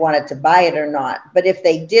know if they wanted to buy it or not. But if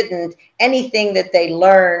they didn't, anything that they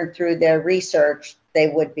learned through their research, they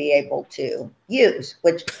would be able to use,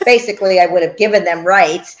 which basically I would have given them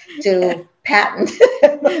rights to patent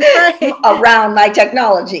around my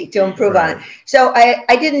technology to improve on it. So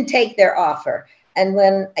I didn't take their offer. And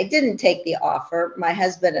when I didn't take the offer, my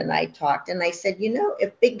husband and I talked, and I said,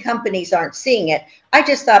 if big companies aren't seeing it, I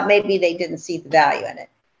just thought maybe they didn't see the value in it.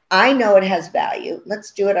 I know it has value.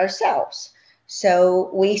 Let's do it ourselves. So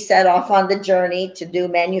we set off on the journey to do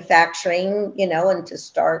manufacturing, and to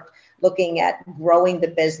start looking at growing the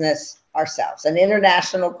business ourselves, an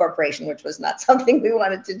international corporation, which was not something we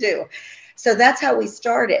wanted to do. So that's how we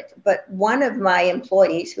started. But one of my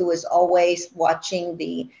employees, who was always watching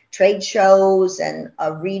the trade shows and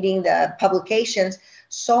reading the publications,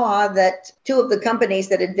 saw that 2 of the companies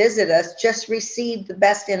that had visited us just received the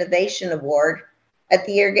Best Innovation Award at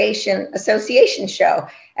the Irrigation Association show.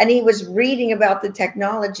 And he was reading about the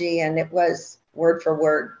technology, and it was word for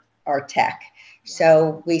word our tech.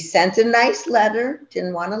 So we sent a nice letter,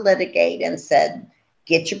 didn't want to litigate, and said,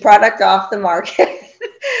 get your product off the market,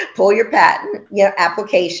 pull your patent,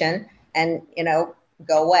 application, and,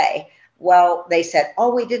 go away. Well, they said,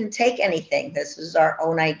 we didn't take anything. This is our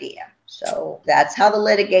own idea. So that's how the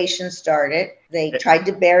litigation started. They tried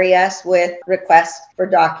to bury us with requests for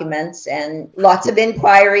documents and lots of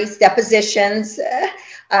inquiries, depositions.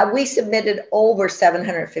 We submitted over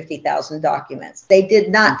 750,000 documents. They did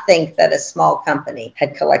not think that a small company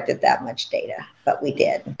had collected that much data, but we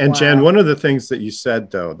did. And Jan, one of the things that you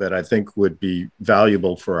said, though, that I think would be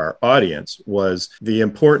valuable for our audience was the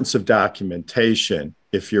importance of documentation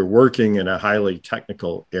if you're working in a highly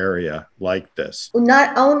technical area like this.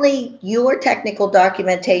 Not only your technical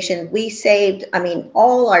documentation, we saved,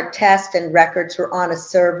 all our tests and records were on a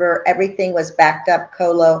server. Everything was backed up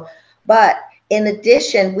Colo. But in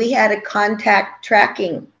addition, we had a contact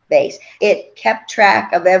tracking base. It kept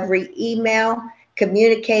track of every email,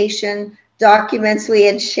 communication, documents we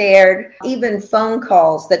had shared, even phone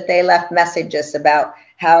calls that they left messages about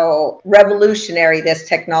how revolutionary this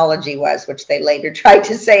technology was, which they later tried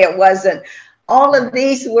to say it wasn't. All of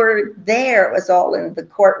these were there. It was all in the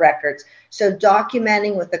court records. So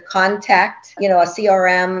documenting with a contact, a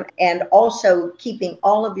CRM, and also keeping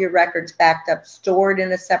all of your records backed up, stored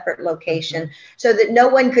in a separate location, so that no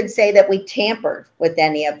one could say that we tampered with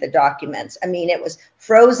any of the documents. It was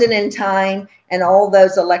frozen in time, and all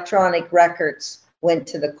those electronic records went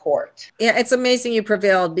to the court. Yeah, it's amazing you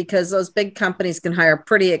prevailed, because those big companies can hire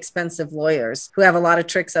pretty expensive lawyers who have a lot of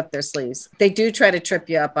tricks up their sleeves. They do try to trip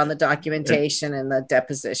you up on the documentation and the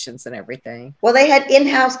depositions and everything. Well, they had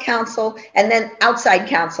in-house counsel and then outside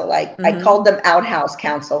counsel. I called them outhouse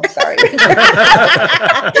counsel. Sorry.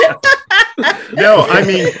 No,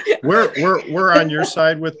 we're on your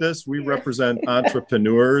side with this. We represent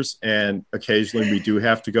entrepreneurs, and occasionally we do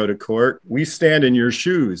have to go to court. We stand in your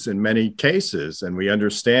shoes in many cases, and we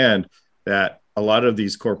understand that a lot of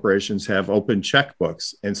these corporations have open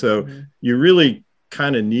checkbooks. And so you really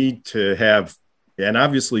kind of need to have, and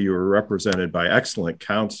obviously you were represented by excellent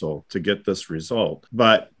counsel to get this result,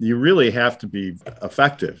 but you really have to be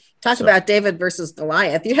effective. Talk about David versus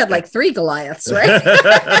Goliath. You had like 3 Goliaths, right?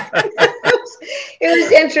 It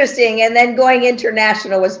was interesting. And then going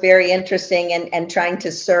international was very interesting, and trying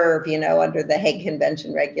to serve, under the Hague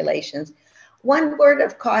Convention regulations. One word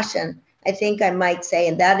of caution, I think I might say,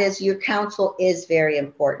 and that is your counsel is very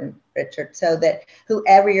important, Richard, so that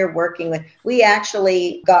whoever you're working with, we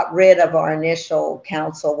actually got rid of our initial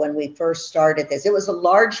counsel when we first started this. It was a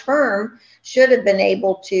large firm, should have been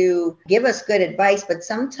able to give us good advice, but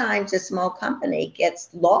sometimes a small company gets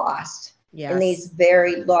lost in these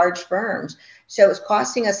very large firms. So it was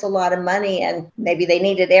costing us a lot of money, and maybe they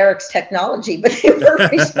needed Eric's technology, but they were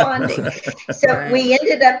responding. So we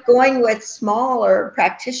ended up going with smaller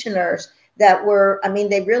practitioners that were,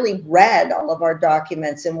 they really read all of our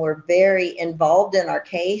documents and were very involved in our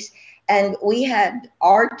case. And we had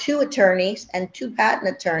our 2 attorneys and 2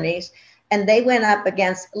 patent attorneys, and they went up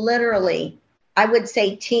against literally, I would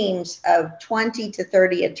say, teams of 20 to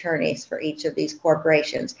 30 attorneys for each of these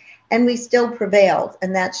corporations. And we still prevailed.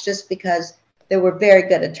 And that's just because they were very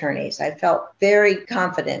good attorneys. I felt very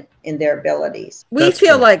confident in their abilities. We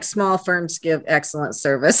feel like small firms give excellent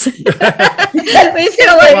service. We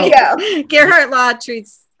feel like Gerhardt Law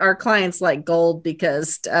treats our clients like gold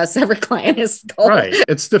because to us, every client is gold. Right.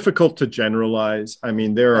 It's difficult to generalize. I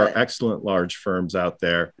mean, there are excellent large firms out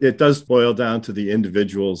there. It does boil down to the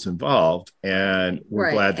individuals involved, and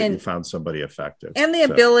we're glad that you found somebody effective. And the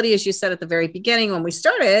ability, as you said at the very beginning when we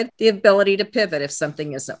started, the ability to pivot if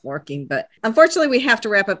something isn't working. But unfortunately, we have to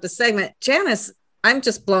wrap up the segment. Janice, I'm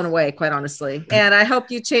just blown away, quite honestly. And I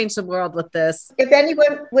hope you change the world with this. If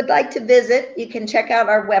anyone would like to visit, you can check out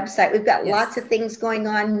our website. We've got lots of things going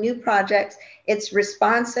on, new projects. It's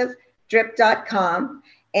responsivedrip.com.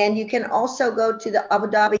 And you can also go to the Abu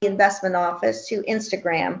Dhabi Investment Office to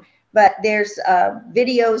Instagram. But there's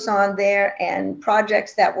videos on there and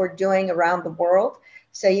projects that we're doing around the world.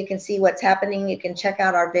 So you can see what's happening. You can check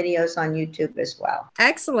out our videos on YouTube as well.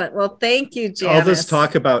 Excellent. Well, thank you, Janice. All this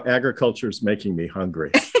talk about agriculture is making me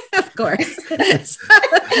hungry. Of course.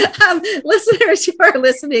 Listeners, you are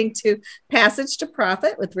listening to Passage to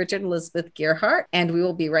Profit with Richard and Elizabeth Gearhart, and we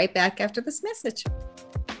will be right back after this message.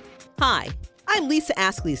 Hi, I'm Lisa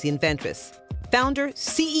Askley, the inventress, founder,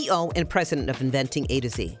 CEO, and president of Inventing A to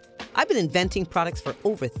Z. I've been inventing products for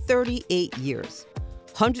over 38 years.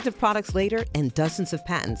 Hundreds of products later and dozens of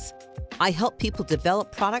patents. I help people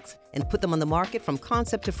develop products and put them on the market from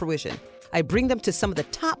concept to fruition. I bring them to some of the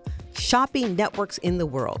top shopping networks in the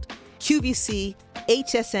world: QVC,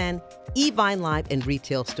 HSN, eVine Live, and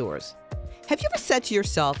retail stores. Have you ever said to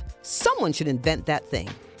yourself, someone should invent that thing?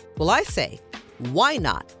 Well, I say, why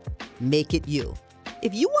not? Make it you.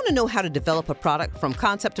 If you want to know how to develop a product from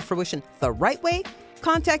concept to fruition the right way,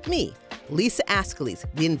 contact me, Lisa Askley,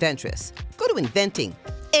 the inventress. Go to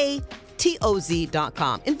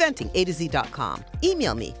inventingatoz.com, inventingatoz.com.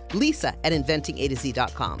 Email me,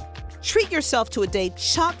 lisa@inventingatoz.com. Treat yourself to a day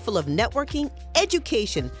chock full of networking,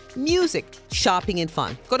 education, music, shopping, and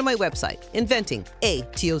fun. Go to my website,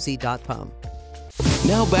 inventingatoz.com.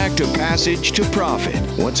 Now back to Passage to Profit.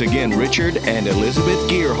 Once again, Richard and Elizabeth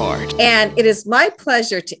Gearhart. And it is my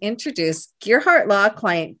pleasure to introduce Gearhart Law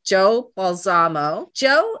client Joe Balsamo.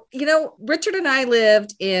 Joe, you know, Richard and I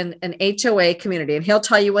lived in an HOA community, and he'll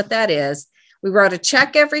tell you what that is. We wrote a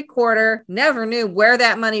check every quarter, never knew where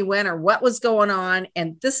that money went or what was going on.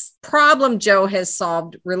 And this problem Joe has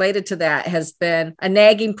solved related to that has been a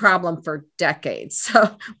nagging problem for decades.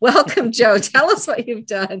 So welcome, Joe. Tell us what you've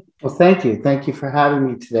done. Well, thank you. Thank you for having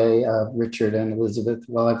me today, Richard and Elizabeth.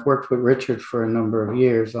 Well, I've worked with Richard for a number of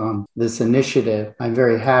years on this initiative. I'm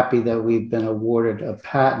very happy that we've been awarded a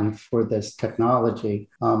patent for this technology.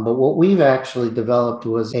 But what we've actually developed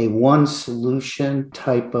was a one solution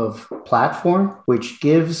type of platform, which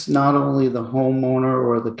gives not only the homeowner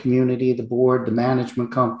or the community, the board, the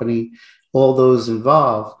management company, all those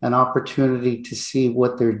involved, an opportunity to see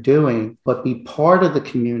what they're doing, but be part of the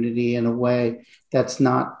community in a way that's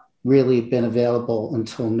not really been available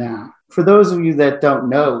until now. For those of you that don't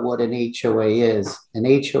know what an HOA is a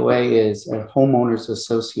homeowners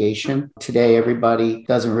association. Today, everybody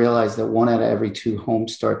doesn't realize that 1 out of every 2 home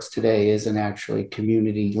starts today is an actually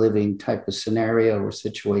community living type of scenario or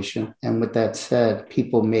situation. And with that said,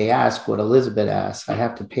 people may ask what Elizabeth asked. I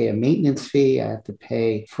have to pay a maintenance fee. I have to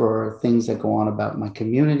pay for things that go on about my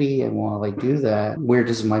community. And while I do that, where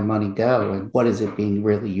does my money go? And what is it being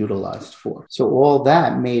really utilized for? So all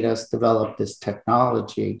that made us develop this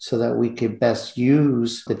technology so that we could best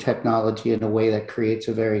use the technology in a way that creates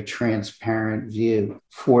a very transparent view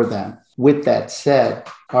for them. With that said,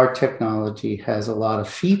 our technology has a lot of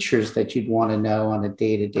features that you'd want to know on a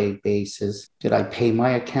day-to-day basis. Did I pay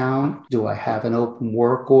my account? Do I have an open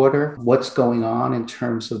work order? What's going on in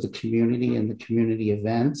terms of the community and the community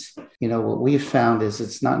events? You know, what we've found is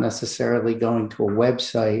it's not necessarily going to a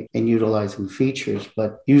website and utilizing features,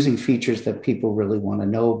 but using features that people really want to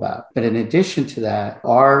know about. But in addition to that,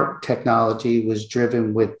 our technology was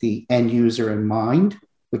driven with the end user in mind,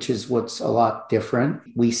 which is what's a lot different.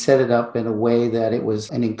 We set it up in a way that it was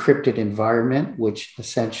an encrypted environment, which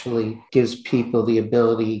essentially gives people the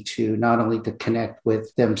ability to not only to connect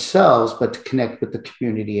with themselves, but to connect with the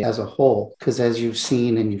community as a whole. Because as you've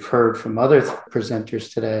seen and you've heard from other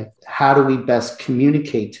presenters today, how do we best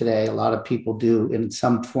communicate today? A lot of people do in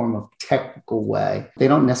some form of technical way. They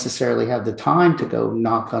don't necessarily have the time to go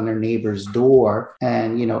knock on their neighbor's door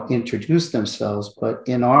and, introduce themselves. But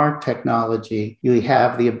in our technology, you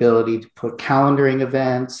have the ability to put calendaring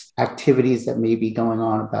events, activities that may be going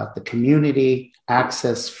on about the community,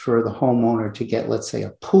 access for the homeowner to get, let's say,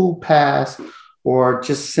 a pool pass, or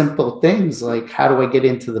just simple things like how do I get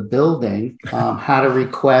into the building, how to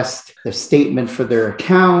request a statement for their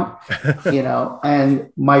account,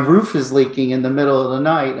 and my roof is leaking in the middle of the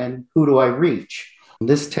night and who do I reach?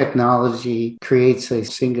 This technology creates a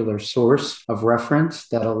singular source of reference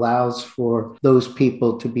that allows for those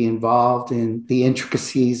people to be involved in the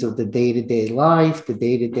intricacies of the day-to-day life, the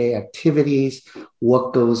day-to-day activities,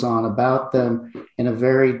 what goes on about them in a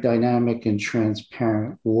very dynamic and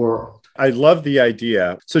transparent world. I love the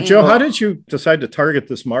idea. So, Joe, how did you decide to target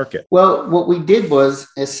this market? Well, what we did was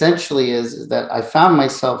essentially is that I found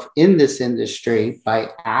myself in this industry by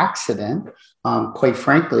accident. Quite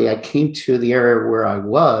frankly, I came to the area where I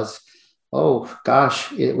was. Oh,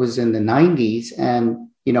 gosh, it was in the 90s. And,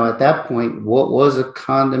 at that point, what was a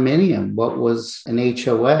condominium? What was an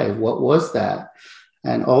HOA? What was that?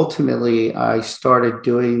 And ultimately, I started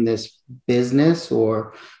doing this business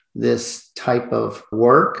or this type of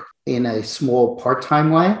work in a small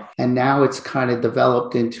part-time way. And now it's kind of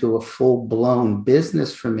developed into a full-blown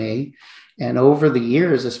business for me. And over the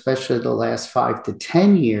years, especially the last 5 to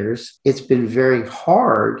 10 years, it's been very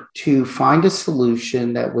hard to find a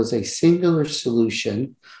solution that was a singular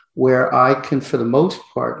solution where I can, for the most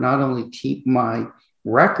part, not only keep my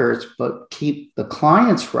records, but keep the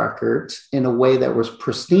client's records in a way that was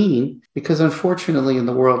pristine. Because unfortunately, in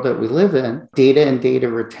the world that we live in, data and data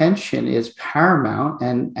retention is paramount.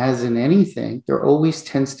 And as in anything, there always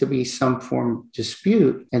tends to be some form of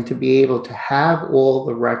dispute. And to be able to have all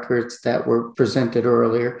the records that were presented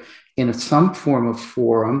earlier in some form of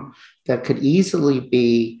forum that could easily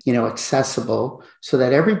be, accessible so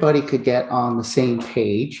that everybody could get on the same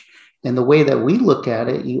page. And the way that we look at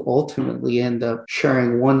it, you ultimately end up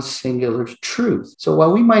sharing one singular truth. So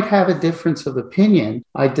while we might have a difference of opinion,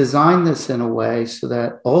 I designed this in a way so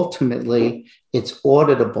that ultimately it's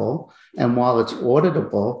auditable. And while it's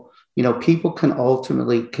auditable, people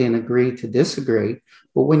can agree to disagree.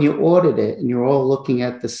 But when you audit it and you're all looking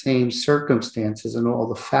at the same circumstances and all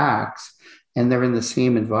the facts, and they're in the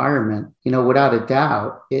same environment, without a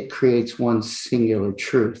doubt, it creates one singular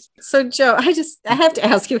truth. So, Joe, I have to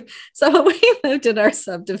ask you. So when we lived in our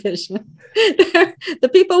subdivision, the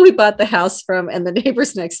people we bought the house from and the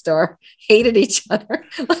neighbors next door hated each other.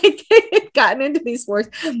 Like they had gotten into these wars.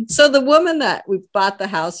 So the woman that we bought the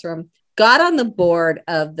house from got on the board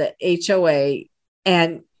of the HOA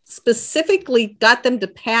and specifically got them to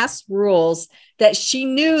pass rules that she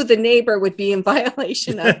knew the neighbor would be in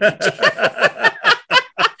violation of.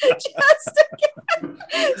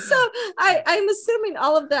 So I'm assuming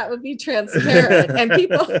all of that would be transparent and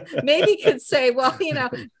people maybe could say, well,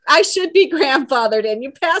 I should be grandfathered and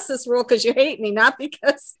you pass this rule because you hate me, not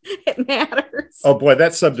because it matters. Oh boy,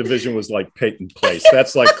 that subdivision was like Peyton Place.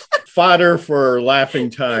 That's like fodder for laughing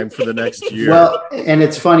time for the next year. Well, and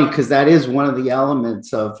it's funny because that is one of the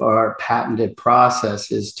elements of our patented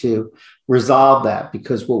process is to resolve that,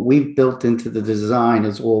 because what we've built into the design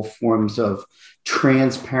is all forms of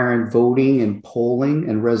transparent voting and polling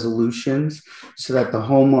and resolutions so that the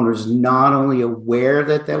homeowner's not only aware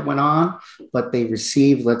that went on, but they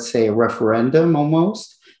receive, let's say, a referendum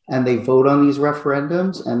almost, and they vote on these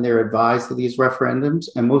referendums and they're advised of these referendums.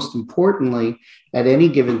 And most importantly, at any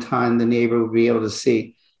given time, the neighbor would be able to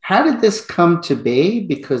see, how did this come to be?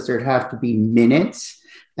 Because there'd have to be minutes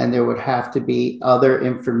and there would have to be other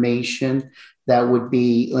information that would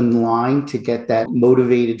be in line to get that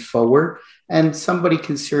motivated forward. And somebody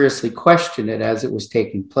can seriously question it as it was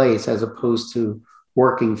taking place, as opposed to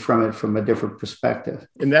working from it from a different perspective.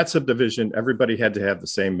 In that subdivision, everybody had to have the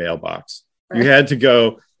same mailbox. You had to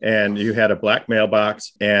go and you had a black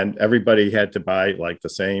mailbox and everybody had to buy like the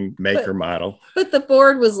same maker model. But the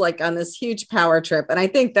board was like on this huge power trip. And I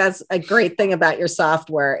think that's a great thing about your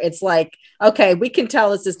software. It's like, okay, we can tell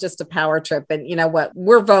this is just a power trip. And you know what?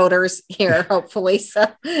 We're voters here, hopefully. So,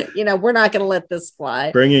 we're not going to let this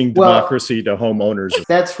fly. Bringing democracy to homeowners.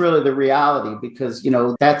 That's really the reality because,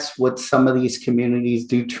 that's what some of these communities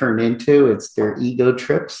do turn into. It's their ego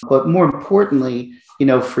trips. But more importantly,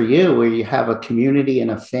 for you, where you have a community and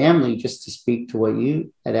a family, just to speak to what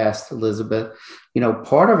you had asked, Elizabeth,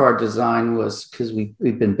 part of our design was, because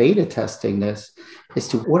we've been beta testing this, is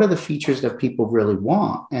to what are the features that people really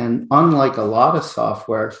want? And unlike a lot of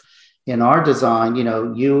software, in our design,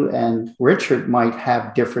 you and Richard might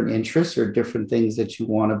have different interests or different things that you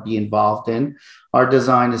want to be involved in. Our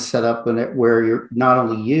design is set up in it where you're not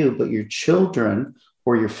only you, but your children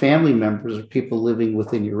or your family members or people living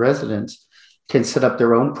within your residence can set up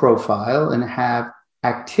their own profile and have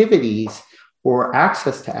activities or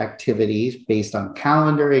access to activities based on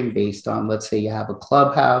calendaring, based on, let's say you have a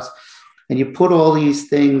clubhouse, and you put all these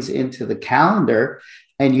things into the calendar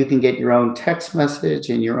and you can get your own text message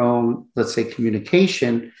and your own, let's say,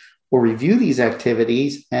 communication or review these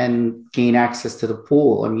activities and gain access to the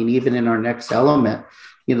pool. I mean, even in our next element,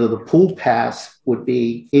 the pool pass would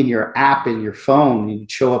be in your app, in your phone.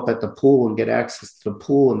 You'd show up at the pool and get access to the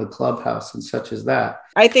pool and the clubhouse and such as that.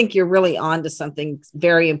 I think you're really on to something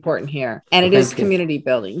very important here. And it is community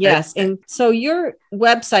building. Yes. And so your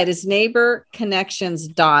website is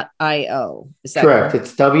neighborconnections.io. Is that correct?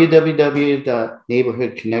 It's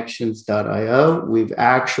www.neighborhoodconnections.io. We've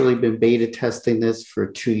actually been beta testing this for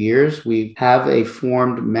 2 years. We have a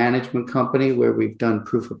formed management company where we've done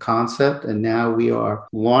proof of concept, and now we are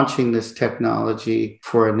launching this technology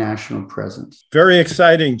for a national presence. Very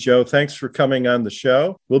exciting, Joe. Thanks for coming on the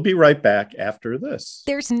show. We'll be right back after this.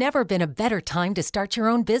 There's never been a better time to start your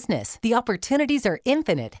own business. The opportunities are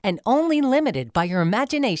infinite and only limited by your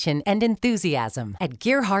imagination and enthusiasm. At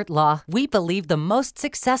Gearhart Law, we believe the most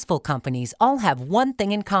successful companies all have one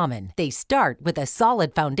thing in common. They start with a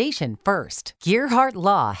solid foundation first. Gearhart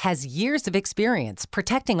Law has years of experience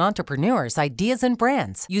protecting entrepreneurs' ideas and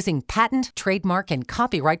brands using patent, trademark, and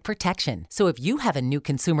copyright protection. So if you have a new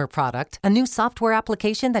consumer product, a new software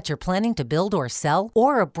application that you're planning to build or sell,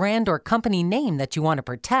 or a brand or company name that you want to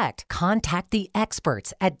protect, contact the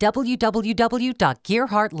experts at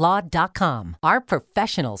www.gearhartlaw.com. Our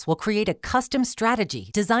professionals will create a custom strategy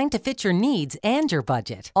designed to fit your needs and your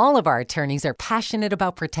budget. All of our attorneys are passionate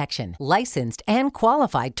about protection, licensed and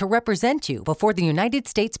qualified to represent you before the United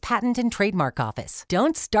States Patent and Trademark Office.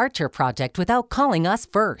 Don't start your project without calling us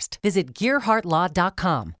first. Visit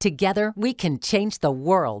gearhartlaw.com. Together, we can change the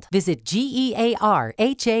world. Visit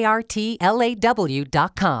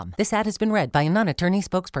GEARHARTLAW.com. This ad has been read by a non-attorney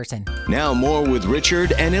spokesperson. Now more with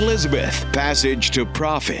Richard and Elizabeth. Passage to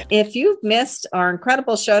Profit. If you've missed our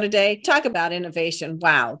incredible show today, talk about innovation.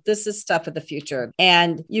 Wow, this is stuff of the future.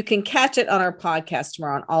 And you can catch it on our podcast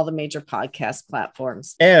tomorrow on all the major podcast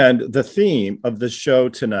platforms. And the theme of the show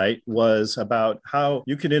tonight was about how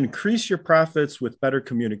you can increase your profits with better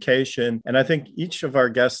communication. And I think each of our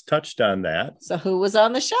guests touched on that. So who was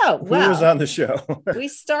on the show? Who was on the show? We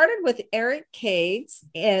started with Eric Cades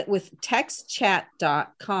with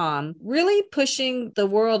textchat.com, really pushing the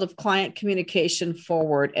world of client communication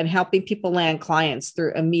forward and helping people land clients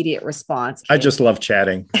through immediate response. I just love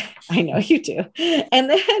chatting. I know you do. And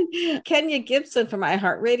then Kenya Gibson from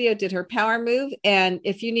iHeartRadio did her power move. And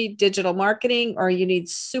if you need digital marketing or you need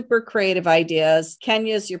super creative ideas,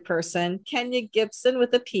 Kenya's your person. Kenya Gibson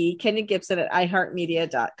with a P, Kenya Gibson at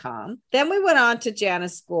iHeartMedia.com. Then we went on to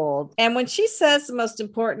Janice Gould. And when she says the most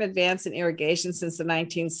important advance in irrigation since the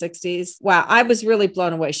 1960s, wow, I was really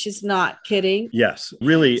blown away. She's not kidding. Yes,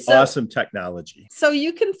 really awesome technology. So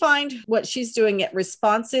you can find what she's doing at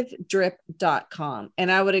responsivedrip.com.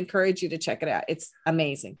 And I would encourage you to check it out. It's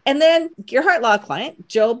amazing. And then Gearhart Law client,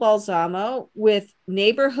 Joe Balsamo with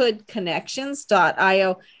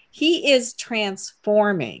neighborhoodconnections.io. He is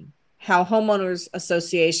transforming how homeowners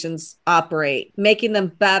associations operate, making them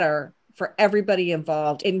better for everybody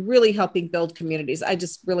involved in really helping build communities. I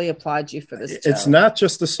just really applaud you for this. It's not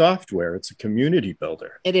just the software, it's a community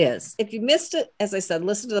builder. It is. If you missed it, as I said,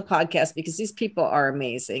 listen to the podcast because these people are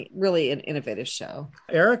amazing. Really an innovative show.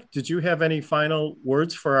 Eric, did you have any final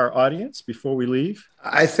words for our audience before we leave?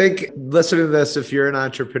 I think listening to this, if you're an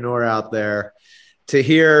entrepreneur out there, to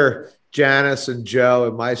hear Janice and Joe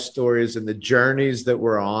and my stories and the journeys that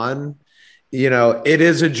we're on, you know, it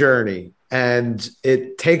is a journey. And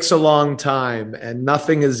it takes a long time and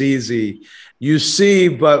nothing is easy. You see,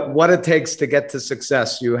 but what it takes to get to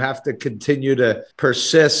success, you have to continue to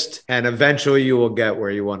persist and eventually you will get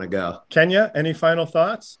where you want to go. Kenya, any final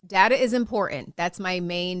thoughts? Data is important. That's my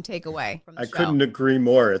main takeaway from the show. Couldn't agree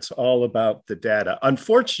more. It's all about the data.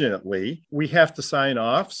 Unfortunately, we have to sign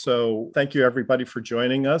off. So thank you everybody for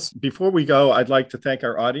joining us. Before we go, I'd like to thank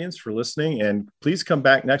our audience for listening and please come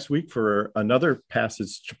back next week for another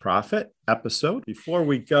Passage to Profit episode. Before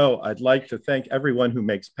we go, I'd like to thank everyone who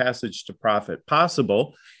makes Passage to Profit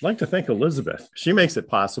possible. I'd like to thank Elizabeth. She makes it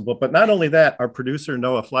possible. But not only that, our producer,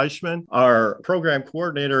 Noah Fleischman, our program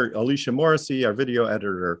coordinator, Alicia Morrissey, our video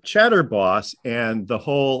editor, Chatterboss, and the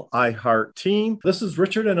whole iHeart team. This is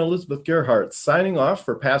Richard and Elizabeth Gearhart signing off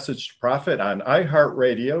for Passage to Profit on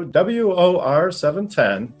iHeartRadio, WOR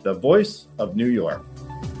 710, the voice of New York.